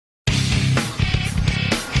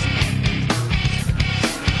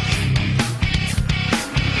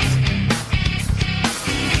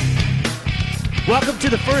Welcome to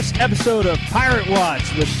the first episode of Pirate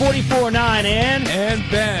Watch with 44.9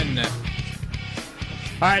 and Ben. All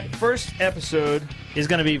right, first episode is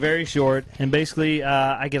going to be very short, and basically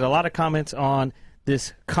I get a lot of comments on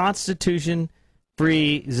this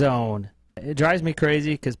Constitution-free zone. It drives me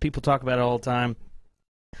crazy because people talk about it all the time.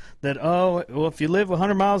 That, oh, well, if you live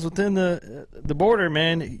 100 miles within the border,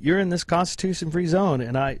 man, you're in this Constitution-free zone.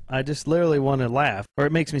 And I just literally want to laugh, or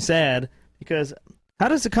it makes me sad, because how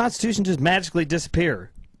does the Constitution just magically disappear?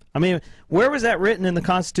 I mean, where was that written in the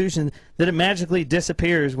Constitution that it magically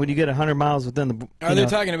disappears when you get 100 miles within the border? Are they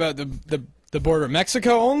talking about the border of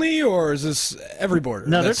Mexico only, or is this every border?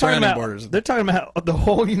 No, they're talking about borders? They're talking about the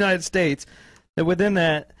whole United States, that within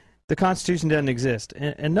that, the Constitution doesn't exist.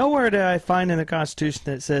 And nowhere do I find in the Constitution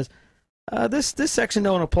that says, this section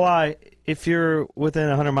don't apply if you're within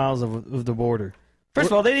 100 miles of the border. First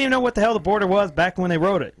of all, they didn't even know what the hell the border was back when they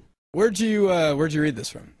wrote it. Where'd you read this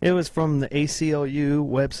from? It was from the ACLU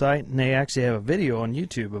website, and they actually have a video on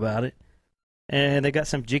YouTube about it. And they got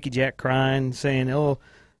some jicky jack crying, saying, "Oh,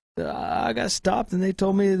 I got stopped, and they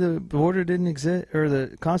told me the border didn't exist, or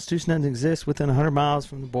the Constitution doesn't exist within 100 miles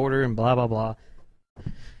from the border," and blah blah blah.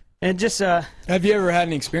 And just have you ever had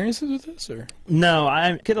any experiences with this, or? No,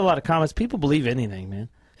 I get a lot of comments. People believe anything, man.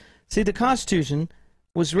 See, the Constitution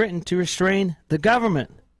was written to restrain the government.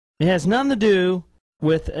 It has nothing to do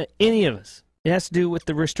with any of us. It has to do with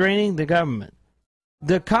the restraining the government.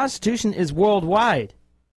 The Constitution is worldwide.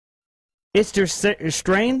 It's to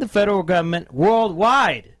restrain the federal government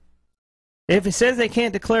worldwide. If it says they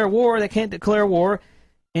can't declare war, they can't declare war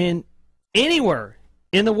in anywhere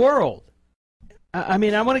in the world. I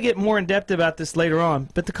mean, I want to get more in-depth about this later on,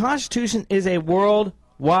 but the Constitution is a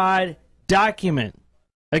worldwide document.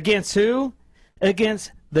 Against who?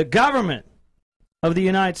 Against the government of the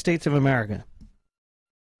United States of America.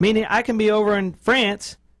 Meaning I can be over in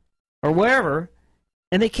France or wherever,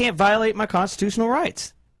 and they can't violate my constitutional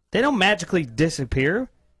rights. They don't magically disappear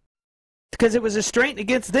because it was a restraint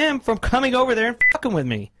against them from coming over there and fucking with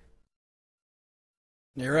me.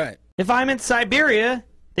 You're right. If I'm in Siberia,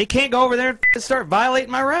 they can't go over there and start violating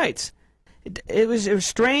my rights. It was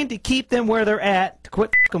restrained to keep them where they're at, to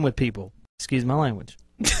quit fucking with people. Excuse my language.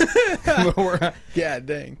 Yeah,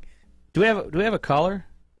 dang. Do we have a caller?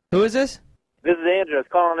 Who is this? This is Andrew. I was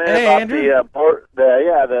calling in Hey, about Andrew?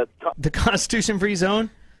 the The Constitution-free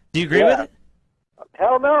zone? Do you agree with it?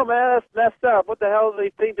 Hell no, man. That's messed up. What the hell do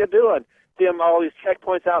they think they're doing? See them all these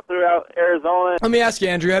checkpoints out throughout Arizona. Let me ask you,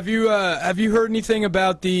 Andrew. Have you heard anything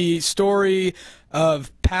about the story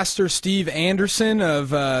of Pastor Steve Anderson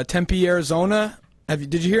of Tempe, Arizona?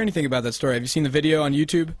 Did you hear anything about that story? Have you seen the video on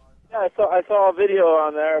YouTube? Yeah, I saw a video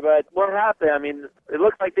on there, but what happened? I mean, it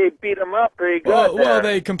looks like they beat him up pretty good. Well,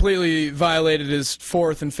 they completely violated his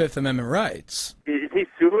Fourth and Fifth Amendment rights. Is he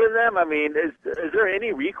suing them? I mean, is there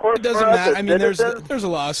any recourse? It doesn't for us matter. as I mean, citizens? there's a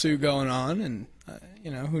lawsuit going on, and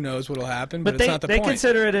who knows what'll happen. But it's not the they point.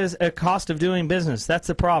 consider it as a cost of doing business. That's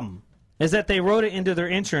the problem. Is that they wrote it into their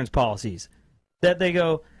insurance policies. That they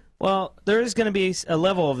go, well, there is going to be a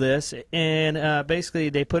level of this, and basically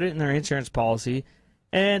they put it in their insurance policy.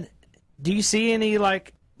 And do you see any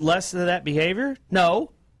less of that behavior?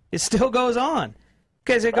 No, it still goes on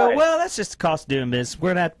because they go, Right. well, that's just the cost of doing business.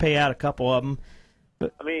 We're gonna have to pay out a couple of them.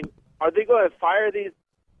 But, I mean, are they going to fire these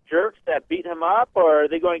jerks that beat him up, or are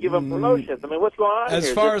they going to give him promotions? I mean, what's going on As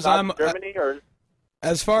here? far Is as this I'm- not Germany, or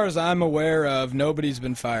As far as I'm aware of, nobody's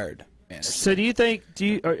been fired. so do you think?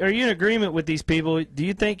 Are you in agreement with these people? Do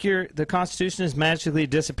you think the Constitution just magically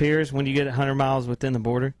disappears when you get 100 miles within the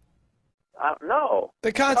border? no.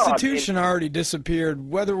 The Constitution already disappeared,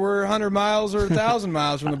 whether we're 100 miles or 1,000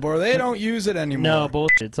 miles from the border. They don't use it anymore. No,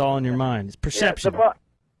 bullshit. It's all in your mind. It's perception. Yeah,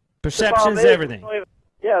 Perception is everything.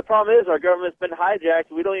 The problem is our government's been hijacked.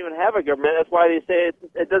 We don't even have a government. That's why they say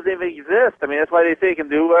it doesn't even exist. I mean, that's why they say they can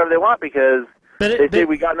do whatever they want, because they say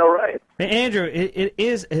we got no rights. Andrew, it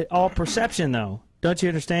is all perception, though. Don't you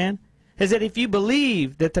understand? Is that if you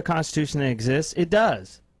believe that the Constitution exists, it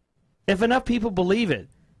does. If enough people believe it,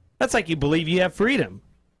 that's like you believe you have freedom.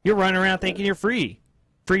 You're running around thinking you're free.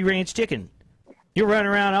 Free-range chicken. You're running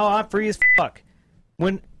around, oh, I'm free as fuck.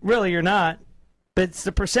 When really you're not, but it's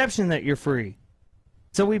the perception that you're free.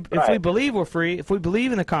 So if we believe we're free, if we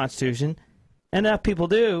believe in the Constitution, enough people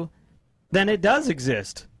do, then it does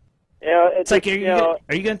exist. It's like, are you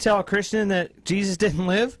going to tell a Christian that Jesus didn't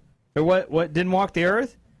live? Or what didn't walk the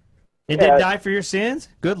earth? And didn't die for your sins?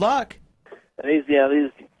 Good luck. And these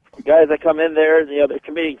guys that come in there, they're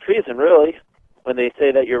committing treason, really, when they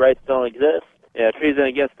say that your rights don't exist. Yeah, treason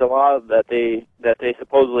against the law that they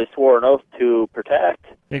supposedly swore an oath to protect.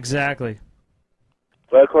 Exactly.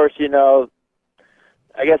 But of course,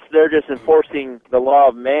 I guess they're just enforcing the law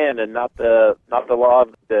of man and not the law of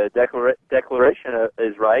the Declaration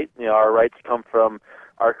is right. You know, our rights come from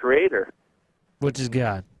our Creator, which is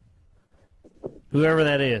God. Whoever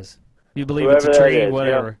that is. You believe Whoever it's a tree, is,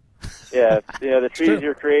 whatever. Yeah, you know, the tree is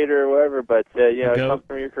your Creator or whatever, but you know, it comes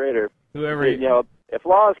from your Creator. Whoever. You know, if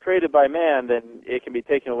law is created by man, then it can be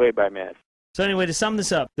taken away by man. So anyway, to sum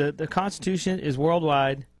this up, the Constitution is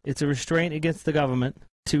worldwide. It's a restraint against the government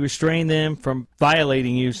to restrain them from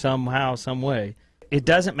violating you somehow, some way. It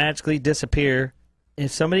doesn't magically disappear.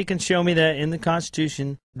 If somebody can show me that in the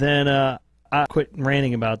Constitution, then I'll quit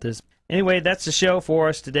ranting about this. Anyway, that's the show for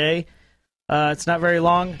us today. It's not very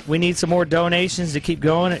long. We need some more donations to keep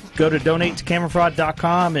going. Go to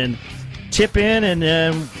donatetocamerafraud.com and chip in,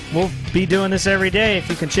 and we'll be doing this every day if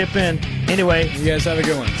you can chip in. Anyway, you guys have a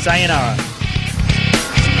good one. Sayonara.